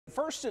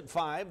First at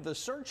 5, the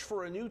search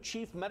for a new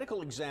chief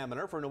medical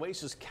examiner for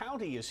Nueces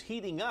County is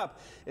heating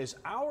up as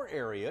our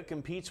area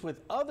competes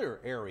with other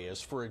areas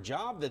for a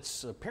job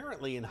that's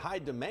apparently in high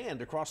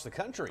demand across the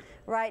country.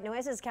 Right.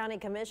 Nueces County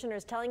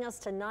commissioners telling us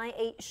tonight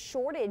a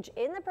shortage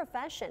in the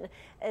profession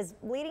is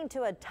leading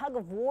to a tug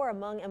of war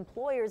among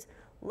employers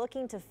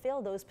looking to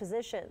fill those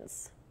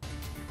positions.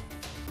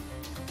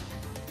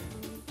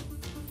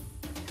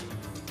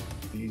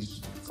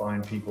 These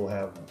fine people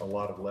have a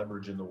lot of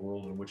leverage in the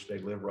world in which they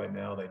live right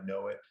now. They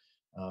know it.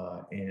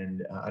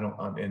 And I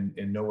don't,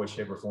 in no way,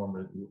 shape, or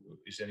form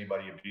is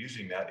anybody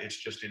abusing that. It's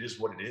just, it is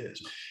what it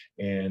is.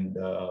 And,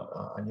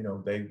 you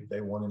know,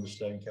 they want him to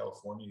stay in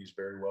California. He's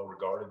very well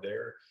regarded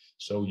there.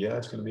 So, yeah,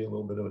 it's going to be a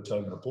little bit of a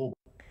tug and a pull.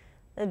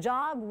 The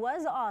job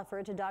was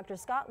offered to Dr.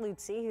 Scott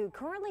Luzi, who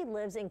currently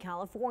lives in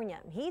California.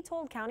 He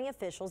told county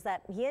officials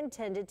that he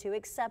intended to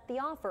accept the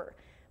offer.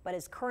 But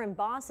his current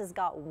bosses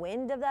got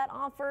wind of that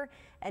offer,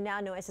 and now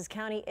Nueces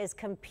County is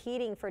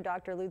competing for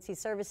Dr. Luzi's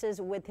services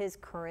with his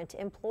current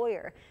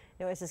employer.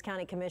 Nueces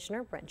County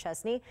Commissioner Brent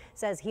Chesney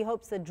says he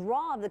hopes the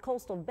draw of the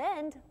Coastal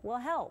Bend will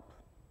help.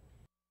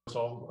 It's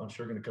all, I'm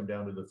sure, going to come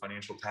down to the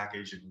financial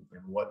package and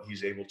what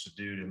he's able to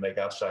do to make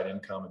outside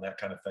income and that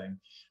kind of thing.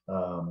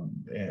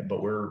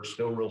 But we're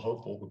still real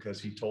hopeful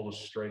because he told us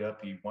straight up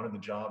he wanted the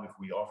job if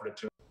we offered it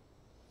to him.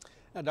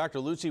 Now, Dr.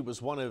 Luzi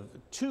was one of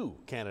 2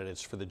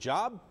 candidates for the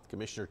job.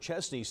 Commissioner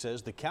Chesney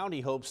says the county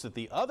hopes that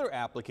the other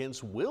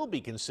applicants will be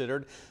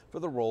considered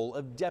for the role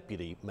of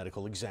deputy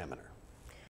medical examiner.